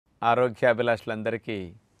ఆరోగ్యాభిలాషులందరికీ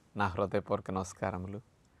నా హృదయపూర్వక నమస్కారములు.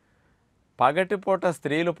 పగటిపూట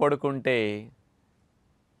స్త్రీలు పడుకుంటే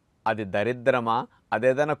అది దరిద్రమా?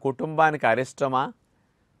 అదేదైనా కుటుంబానికి అరిష్టమా?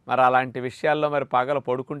 మరి అలాంటి విషయాల్లో మరి పగలు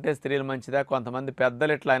పడుకుంటే స్త్రీలు మంచిదా? కొంతమంది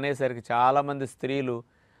పెద్దలు ఇట్లా అనేసరికి చాలామంది స్త్రీలు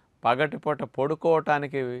పగటిపూట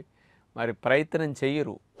పడుకోవటానికి మరి ప్రయత్నం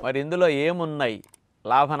చెయ్యరు. మరి ఇందులో ఏమున్నాయి?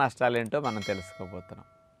 లాభ నష్టాలేంటో మనం తెలుసుకోబోతున్నాం.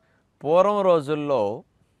 పూర్వం రోజుల్లో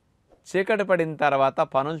చీకటి పడిన తర్వాత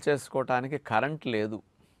పనులు చేసుకోవటానికి కరెంట్ లేదు.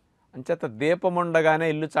 అంచేత దీపం ఉండగానే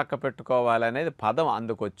ఇల్లు చక్క పెట్టుకోవాలనేది పదం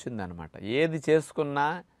అందుకు వచ్చిందనమాట. ఏది చేసుకున్నా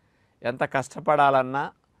ఎంత కష్టపడాలన్నా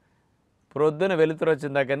ప్రొద్దున వెలుతురు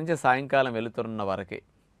వచ్చిన దగ్గర నుంచి సాయంకాలం వెలుతురున్న వరకే.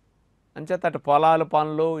 అంచేత అటు పొలాలు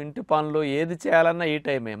పనులు, ఇంటి పనులు ఏది చేయాలన్నా ఈ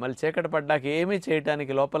టైమే. మళ్ళీ చీకటి పడ్డాక ఏమీ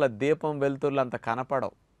చేయటానికి లోపల దీపం వెలుతురులు అంత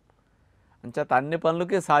కనపడవు. అంచేత అన్ని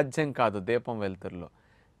పనులకి సాధ్యం కాదు దీపం వెలుతురులో.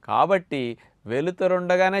 కాబట్టి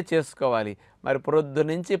వెలుతురుండగానే చేసుకోవాలి. మరి ప్రొద్దు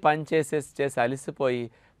నుంచి పని చేసి అలిసిపోయి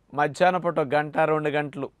మధ్యాహ్నం పూట గంట 2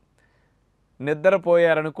 గంటలు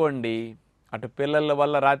నిద్రపోయారనుకోండి, అటు పిల్లల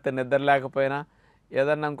వల్ల రాత్రి నిద్ర లేకపోయినా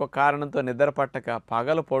ఏదన్నా ఇంకో కారణంతో నిద్ర పట్టక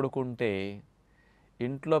పగలు పడుకుంటే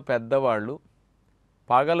ఇంట్లో పెద్దవాళ్ళు,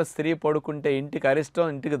 పగలు స్త్రీ పడుకుంటే ఇంటికి అరిష్టం,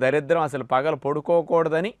 ఇంటికి దరిద్రం, అసలు పగలు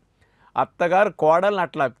పడుకోకూడదని అత్తగారు కోడల్ని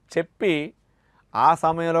అట్లా చెప్పి ఆ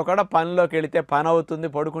సమయంలో కూడా పనిలోకి వెళితే పని అవుతుంది,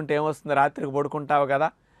 పడుకుంటే ఏమొస్తుంది, రాత్రికి పడుకుంటావు కదా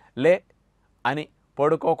లే అని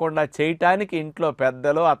పడుకోకుండా చేయటానికి ఇంట్లో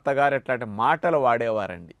పెద్దలు అత్తగారు ఇట్లాంటి మాటలు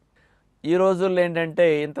వాడేవారండి. ఈ రోజుల్లో ఏంటంటే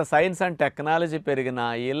ఇంత సైన్స్ అండ్ టెక్నాలజీ పెరిగినా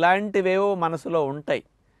ఇలాంటివేవో మనసులో ఉంటాయి.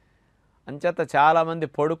 అంచేత చాలామంది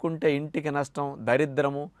పడుకుంటే ఇంటికి నష్టం,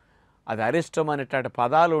 దరిద్రము, అది అరిష్టం అనేటువంటి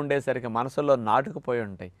పదాలు ఉండేసరికి మనసులో నాటుకుపోయి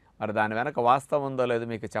ఉంటాయి. మరి దాని వెనక వాస్తవం ఉందో లేదో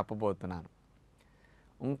మీకు చెప్పబోతున్నాను.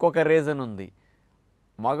 ఇంకొక రీజన్ ఉంది.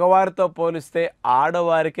 మగవారితో పోలిస్తే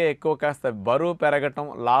ఆడవారికే ఎక్కువ కాస్త బరువు పెరగటం,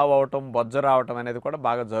 లావు అవటం, బొజ్జ రావటం అనేది కూడా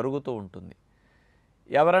బాగా జరుగుతూ ఉంటుంది.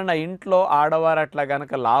 ఎవరన్నా ఇంట్లో ఆడవారు అట్లా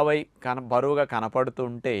కనుక లావై బరువుగా కనపడుతూ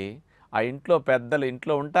ఉంటే ఆ ఇంట్లో పెద్దలు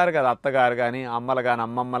ఇంట్లో ఉంటారు కదా, అత్తగారు కానీ అమ్మలు కానీ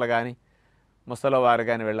అమ్మమ్మలు కానీ ముసలివారు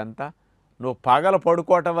కానీ, వీళ్ళంతా నువ్వు పగలు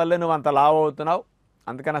పడుకోవటం వల్లే నువ్వు అంత లావు అవుతున్నావు,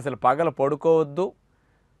 అందుకని అసలు పగలు పడుకోవద్దు,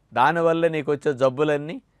 దానివల్లే నీకు వచ్చే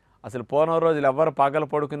జబ్బులన్నీ, అసలు పూర్వం రోజులు ఎవరు పగలు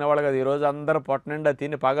పడుకునేవాళ్ళు కదా, ఈరోజు అందరూ పొట్ట నిండా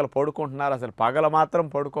తిని పగలు పడుకుంటున్నారు, అసలు పగలు మాత్రం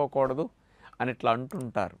పడుకోకూడదు అని ఇట్లా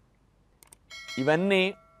అంటుంటారు. ఇవన్నీ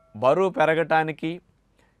బరువు పెరగటానికి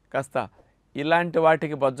కాస్త ఇలాంటి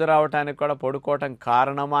వాటికి బొజ్జ రావటానికి కూడా పడుకోవటం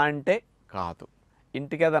కారణమా అంటే కాదు.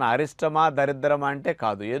 ఇంటికి ఏదైనా అరిష్టమా దరిద్రమా అంటే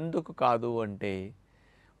కాదు. ఎందుకు కాదు అంటే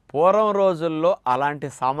పూర్వం రోజుల్లో అలాంటి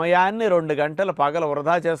సమయాన్ని 2 గంటలు పగలు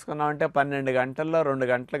వృధా చేసుకున్నామంటే 12 గంటల్లో 2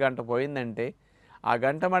 గంటలు గంట పోయిందంటే ఆ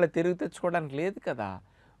గంట మళ్ళీ తిరిగి తెచ్చుకోవడానికి లేదు కదా.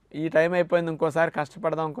 ఈ టైం అయిపోయింది, ఇంకోసారి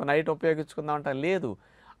కష్టపడదాం, ఇంకో నైట్ ఉపయోగించుకుందాం అంటే లేదు.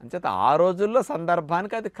 అంచేత ఆ రోజుల్లో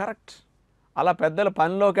సందర్భానికి అది కరెక్ట్. అలా పెద్దలు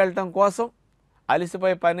పనిలోకి వెళ్ళటం కోసం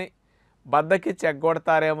అలిసిపోయి పని బద్దకిచ్చి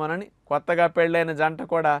ఎగ్గొడతారేమోనని కొత్తగా పెళ్ళైన జంట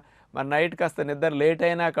కూడా మరి నైట్ కాస్త నిద్ర లేట్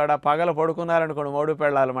అయినా కూడా పగలు పడుకున్నారనుకోండి మూడు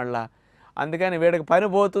పెళ్ళాలి మళ్ళా, అందుకని వీడికి పని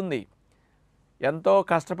పోతుంది, ఎంతో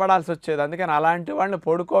కష్టపడాల్సి వచ్చేది. అందుకని అలాంటి వాళ్ళని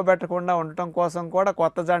పడుకోబెట్టకుండా ఉండటం కోసం కూడా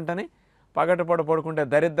కొత్త జంటని పగటిపూట పడుకుంటే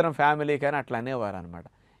దరిద్రం ఫ్యామిలీకి అని అట్లా అనేవారు అనమాట.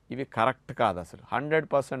 ఇవి కరెక్ట్ కాదు, అసలు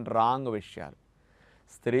 100% రాంగ్ విషయాలు.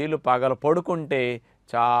 స్త్రీలు పగలు పడుకుంటే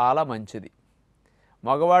చాలా మంచిది.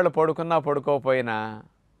 మగవాళ్ళు పడుకున్నా పడుకోకపోయినా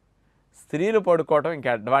స్త్రీలు పడుకోవటం ఇంకా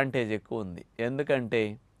అడ్వాంటేజ్ ఎక్కువ ఉంది. ఎందుకంటే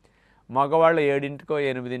మగవాళ్ళు 7కో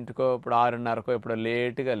 8కో ఇప్పుడు 6:30కో ఇప్పుడు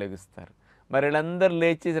లేటుగా లెగుస్తారు. మరి వీళ్ళందరూ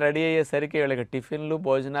లేచి రెడీ అయ్యేసరికి వీళ్ళకి టిఫిన్లు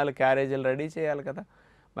భోజనాలు క్యారేజీలు రెడీ చేయాలి కదా.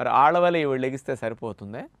 మరి ఆడవాళ్ళు ఈవిడ లెగిస్తే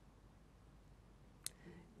సరిపోతుందే?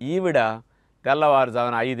 ఈవిడ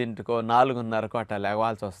తెల్లవారుజామున 5కో 4:30కో అట్లా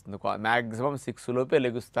లేవాల్సి వస్తుంది. మ్యాక్సిమం 6 లోపే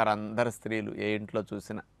లెగుస్తారు అందరు స్త్రీలు ఏ ఇంట్లో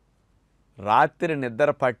చూసినా. రాత్రి నిద్ర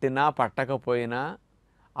పట్టినా పట్టకపోయినా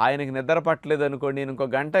ఆయనకి నిద్ర పట్టలేదు అనుకోండి, ఇంకో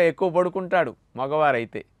గంట ఎక్కువ పడుకుంటాడు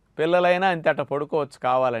మగవారైతే. పిల్లలైనా అంతే అట్ట పడుకోవచ్చు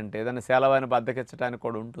కావాలంటే, ఏదైనా సెలవని బద్దకిచ్చడానికి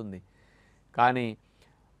కూడా ఉంటుంది. కానీ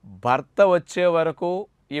భర్త వచ్చే వరకు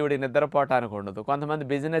ఈవిడ నిద్రపోవటానికి ఉండదు. కొంతమంది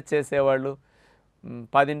బిజినెస్ చేసేవాళ్ళు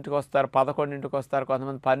 10కి వస్తారు, 11కి వస్తారు,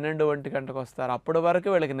 కొంతమంది 12, 1 గంటకు వస్తారు. అప్పటి వరకు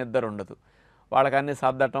వీళ్ళకి నిద్ర ఉండదు. వాళ్ళకి అన్నీ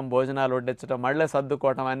సర్దటం, భోజనాలు వడ్డించడం, మళ్ళీ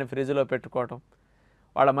సర్దుకోవటం, అన్నీ ఫ్రిడ్జ్లో పెట్టుకోవటం,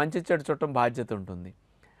 వాళ్ళ మంచి చెడు చుట్టం బాధ్యత ఉంటుంది.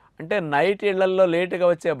 అంటే నైట్ ఇళ్లల్లో లేటుగా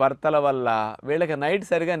వచ్చే భర్తల వల్ల వీళ్ళకి నైట్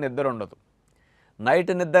సరిగా నిద్ర ఉండదు.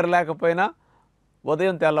 నైట్ నిద్ర లేకపోయినా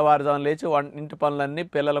ఉదయం తెల్లవారుజామున లేచి ఇంటి పనులన్నీ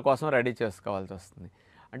పిల్లల కోసం రెడీ చేసుకోవాల్సి వస్తుంది.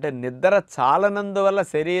 అంటే నిద్ర చాలనందువల్ల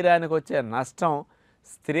శరీరానికి వచ్చే నష్టం,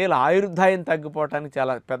 స్త్రీల ఆయుర్దాయం తగ్గిపోవటానికి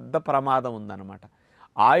చాలా పెద్ద ప్రమాదం ఉందన్నమాట.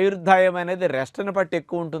 ఆయుర్దాయం అనేది రెస్ట్ని బట్టి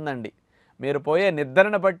ఎక్కువ ఉంటుందండి. మీరు పోయే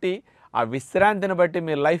నిద్రను బట్టి, ఆ విశ్రాంతిని బట్టి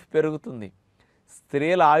మీ లైఫ్ పెరుగుతుంది.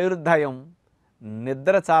 స్త్రీల ఆయుర్దాయం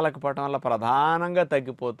నిద్ర చాలకపోవటం వల్ల ప్రధానంగా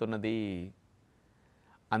తగ్గిపోతున్నది.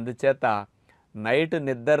 అందుచేత నైట్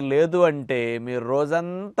నిద్ర లేదు అంటే మీరు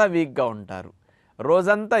రోజంతా వీక్గా ఉంటారు.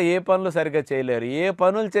 రోజంతా ఏ పనులు సరిగ్గా చేయలేరు. ఏ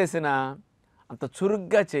పనులు చేసినా అంత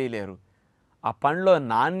చురుగ్గా చేయలేరు. ఆ పనిలో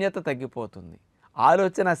నాణ్యత తగ్గిపోతుంది.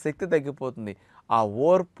 ఆలోచన శక్తి తగ్గిపోతుంది. ఆ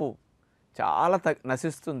ఓర్పు చాలా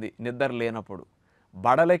నశిస్తుంది నిద్ర లేనప్పుడు.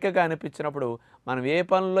 బడలికగా అనిపించినప్పుడు మనం ఏ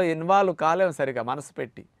పనుల్లో ఇన్వాల్వ్ కాలేము సరిగా మనసు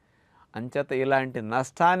పెట్టి. అంచేత ఇలాంటి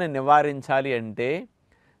నష్టాన్ని నివారించాలి అంటే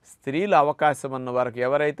స్త్రీలు అవకాశం ఉన్న వరకు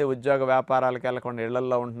ఎవరైతే ఉద్యోగ వ్యాపారాలకు వెళ్ళకుండా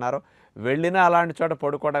ఇళ్లల్లో ఉంటున్నారో, వెళ్ళినా అలాంటి చోట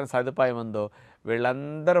పడుకోవడానికి సదుపాయం ఉందో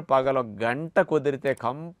వీళ్ళందరూ పగలు గంట కుదిరితే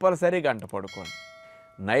కంపల్సరీ గంట పడుకోండి.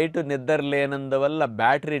 నైట్ నిద్ర లేనందువల్ల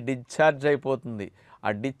బ్యాటరీ డిశ్చార్జ్ అయిపోతుంది.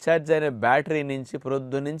 ఆ డిశ్చార్జ్ అయిన బ్యాటరీ నుంచి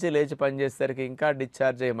ప్రొద్దునుంచి లేచి పనిచేసేసరికి ఇంకా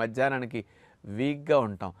డిశ్చార్జ్ అయ్యి మధ్యాహ్నానికి వీక్గా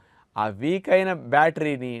ఉంటాం. ఆ వీక్ అయిన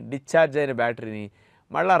బ్యాటరీని, డిశ్చార్జ్ అయిన బ్యాటరీని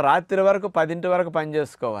మళ్ళీ రాత్రి వరకు 10 వరకు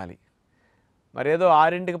పనిచేసుకోవాలి. మరి ఏదో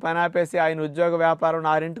 6కి పని ఆపేసి ఆయన ఉద్యోగ వ్యాపారం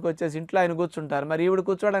 6కి వచ్చేసి ఇంట్లో ఆయన కూర్చుంటారు. మరి ఈవిడ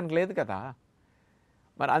కూర్చోవడానికి లేదు కదా.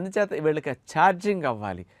 మరి అందుచేత వీళ్ళకి ఛార్జింగ్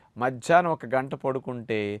అవ్వాలి. మధ్యాహ్నం 1 గంట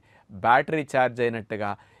పడుకుంటే బ్యాటరీ ఛార్జ్ అయినట్టుగా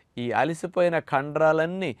ఈ అలిసిపోయిన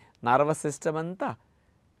కండరాలన్నీ, నర్వస్ సిస్టమ్ అంతా,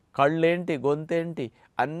 కళ్ళేంటి, గొంతేంటి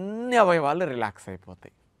అన్ని అవయవాలు రిలాక్స్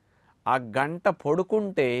అయిపోతాయి. ఆ గంట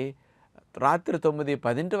పడుకుంటే రాత్రి 9,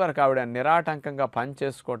 10 వరకు ఆవిడ నిరాటంకంగా పని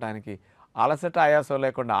చేసుకోవటానికి అలసట ఆయాసం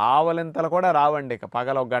లేకుండా ఆవలింతలు కూడా రావండి. ఇక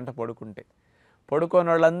పగల 1 గంట పడుకుంటే పడుకోని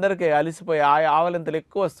వాళ్ళందరికీ అలిసిపోయి ఆవలింతలు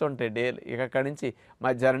ఎక్కువ వస్తుంటాయి డైలీ. ఇక అక్కడి నుంచి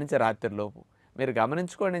మధ్యాహ్నం నుంచి రాత్రి లోపు. మీరు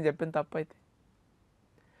గమనించుకోండి నేను చెప్పిన తప్పైతే.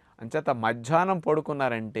 అంచేత మధ్యాహ్నం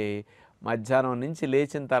పడుకున్నారంటే మధ్యాహ్నం నుంచి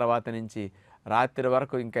లేచిన తర్వాత నుంచి రాత్రి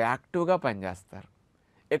వరకు ఇంకా యాక్టివ్గా పనిచేస్తారు.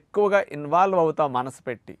 ఎక్కువగా ఇన్వాల్వ్ అవుతాం మనసు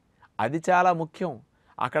పెట్టి. అది చాలా ముఖ్యం.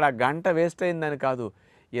 అక్కడ గంట వేస్ట్ అయిందని కాదు.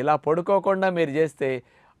 ఇలా పడుకోకుండా మీరు చేస్తే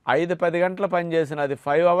 5-10 గంటల పని చేసిన అది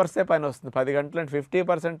 5 అవర్సే పని వస్తుంది. 10 గంటలు అంటే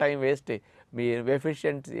 50% టైం వేస్టే. మీ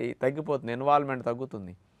ఎఫిషియన్సీ తగ్గిపోతుంది, ఇన్వాల్వ్మెంట్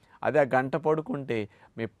తగ్గుతుంది. అదే ఆ గంట పడుకుంటే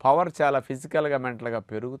మీ పవర్ చాలా ఫిజికల్గా, మెంటల్గా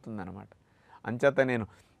పెరుగుతుందన్నమాట. అంచేత నేను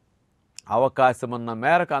అవకాశం ఉన్న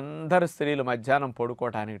మేరకు అందరు స్త్రీలు మధ్యాహ్నం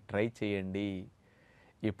పడుకోవటానికి ట్రై చేయండి.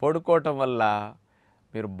 ఈ పడుకోవటం వల్ల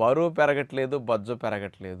మీరు బరువు పెరగట్లేదు, బొజ్జు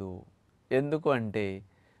పెరగట్లేదు. ఎందుకు అంటే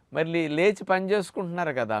మళ్ళీ లేచి పని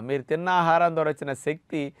చేసుకుంటున్నారు కదా. మీరు తిన్న ఆహారం ద్వారా వచ్చిన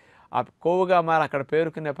శక్తి ఆ కొవ్వుగా మారి అక్కడ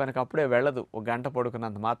పేరుకునే పనికి అప్పుడే వెళ్ళదు 1 గంట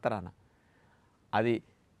పడుకున్నంత మాత్రాన. అది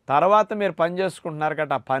తర్వాత మీరు పని చేసుకుంటున్నారు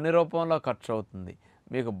కాబట్టి ఆ పని రూపంలో ఖర్చు అవుతుంది.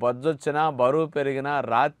 మీకు బొజ్జు వచ్చినా, బరువు పెరిగినా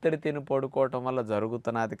రాత్రి తిని పడుకోవటం వల్ల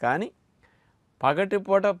జరుగుతున్నది కానీ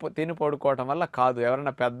పగటిపూట తిని పడుకోవటం వల్ల కాదు.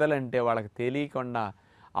 ఎవరైనా పెద్దలంటే వాళ్ళకి తెలియకుండా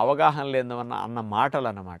అవగాహన లేదన్న అన్న మాటలు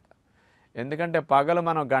అన్నమాట. ఎందుకంటే పగలు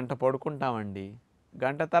మనం గంట పడుకుంటామండి.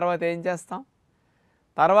 గంట తర్వాత ఏం చేస్తాం?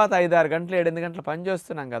 తర్వాత 5-6 గంటలు, 7-8 గంటలు పని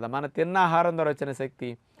చేస్తున్నాం కదా. మన తిన్న ఆహారం ద్వారా వచ్చిన శక్తి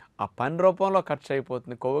ఆ పని రూపంలో ఖర్చు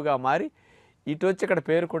అయిపోతుంది. కొవ్వుగా మారి ఇటు వచ్చి ఇక్కడ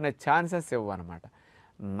పేరుకునే ఛాన్సెస్ ఇవ్వనమాట.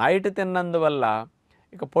 నైట్ తిన్నందువల్ల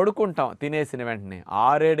ఇక పడుకుంటాం తినేసిన వెంటనే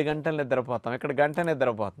 6-7 గంటలు నిద్రపోతాం. ఇక్కడ గంట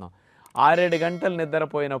నిద్రపోతున్నాం. 6-7 గంటలు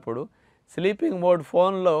నిద్రపోయినప్పుడు స్లీపింగ్ మోడ్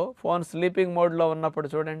ఫోన్ స్లీపింగ్ మోడ్లో ఉన్నప్పుడు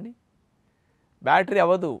చూడండి బ్యాటరీ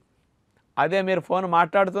అవ్వదు. అదే మీరు ఫోన్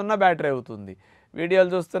మాట్లాడుతున్నా బ్యాటరీ అవుతుంది, వీడియోలు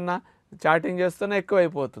చూస్తున్నా, చాటింగ్ చేస్తున్నా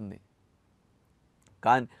ఎక్కువైపోతుంది.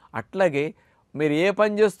 కానీ అట్లాగే మీరు ఏ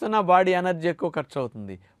పని చేస్తున్నా బాడీ ఎనర్జీ ఎక్కువ ఖర్చు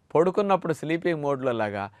అవుతుంది. పడుకున్నప్పుడు స్లీపింగ్ మోడ్లో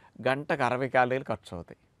లాగా గంటకు 60 క్యాలరీలు ఖర్చు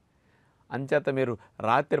అవుతాయి. అంచేత మీరు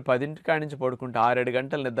రాత్రి 10 కాడి నుంచి పడుకుంటే 6-7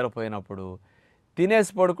 గంటలు నిద్రపోయినప్పుడు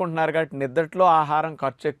తినేసి పడుకుంటున్నారు కాబట్టి నిద్రలో ఆహారం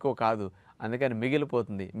ఖర్చు ఎక్కువ కాదు. అందుకని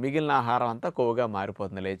మిగిలిపోతుంది. మిగిలిన ఆహారం అంతా కొవ్వుగా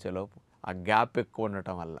మారిపోతుంది లేచేలోపు, ఆ గ్యాప్ ఎక్కువ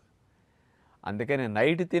ఉండటం వల్ల. అందుకని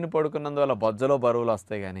నైట్ తిని పడుకున్నందువల్ల బొజ్జలో బరువులు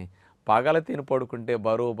వస్తాయి కానీ పగల తిని పడుకుంటే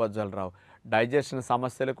బరువు బొజ్జలు రావు, డైజెషన్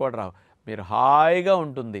సమస్యలు కూడా రావు. మీరు హాయిగా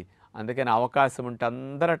ఉంటుంది. అందుకని అవకాశం ఉంటే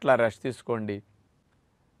అందరూ అట్లా రెస్ట్ తీసుకోండి.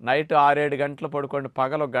 నైట్ 6-7 గంటలు పడుకోండి,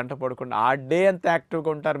 పగలు 1 గంట పడుకోండి. ఆ డే అంత యాక్టివ్గా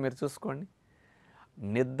ఉంటారు మీరు చూసుకోండి.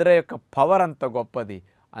 నిద్ర యొక్క పవర్ అంత గొప్పది.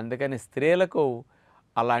 అందుకని స్త్రీలకు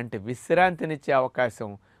అలాంటి విశ్రాంతినిచ్చే అవకాశం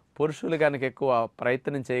పురుషులు కనుక ఎక్కువ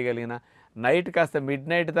ప్రయత్నం చేయగలిగిన నైట్ కాస్త మిడ్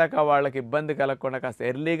నైట్ దాకా వాళ్ళకి ఇబ్బంది కలగకుండా కాస్త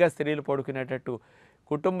ఎర్లీగా స్త్రీలు పడుకునేటట్టు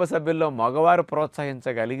కుటుంబ సభ్యుల్లో మగవారు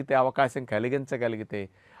ప్రోత్సహించగలిగితే, అవకాశం కలిగించగలిగితే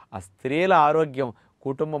ఆ స్త్రీల ఆరోగ్యం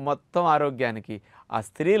కుటుంబం మొత్తం ఆరోగ్యానికి, ఆ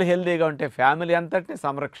స్త్రీలు హెల్తీగా ఉంటే ఫ్యామిలీ అంతటిని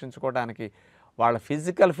సంరక్షించుకోవడానికి వాళ్ళ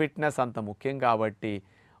ఫిజికల్ ఫిట్నెస్ అంత ముఖ్యం కాబట్టి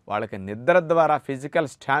వాళ్ళకి నిద్ర ద్వారా ఫిజికల్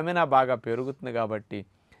స్టామినా బాగా పెరుగుతుంది. కాబట్టి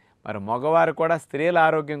మరి మగవారు కూడా స్త్రీల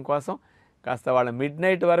ఆరోగ్యం కోసం కాస్త వాళ్ళ మిడ్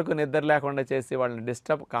నైట్ వరకు నిద్ర లేకుండా చేసి వాళ్ళని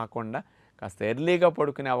డిస్టర్బ్ కాకుండా కాస్త ఎర్లీగా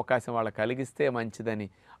పడుకునే అవకాశం వాళ్ళకి కలిగిస్తే మంచిదని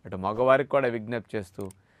అటు మగవారికి కూడా విజ్ఞప్తి చేస్తూ,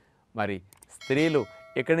 మరి స్త్రీలు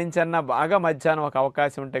ఇక్కడి నుంచన్నా బాగా మధ్యాహ్నం ఒక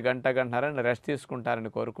అవకాశం ఉంటే గంట గంటన్నర రెస్ట్ తీసుకుంటారని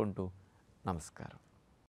కోరుకుంటూ నమస్కారం.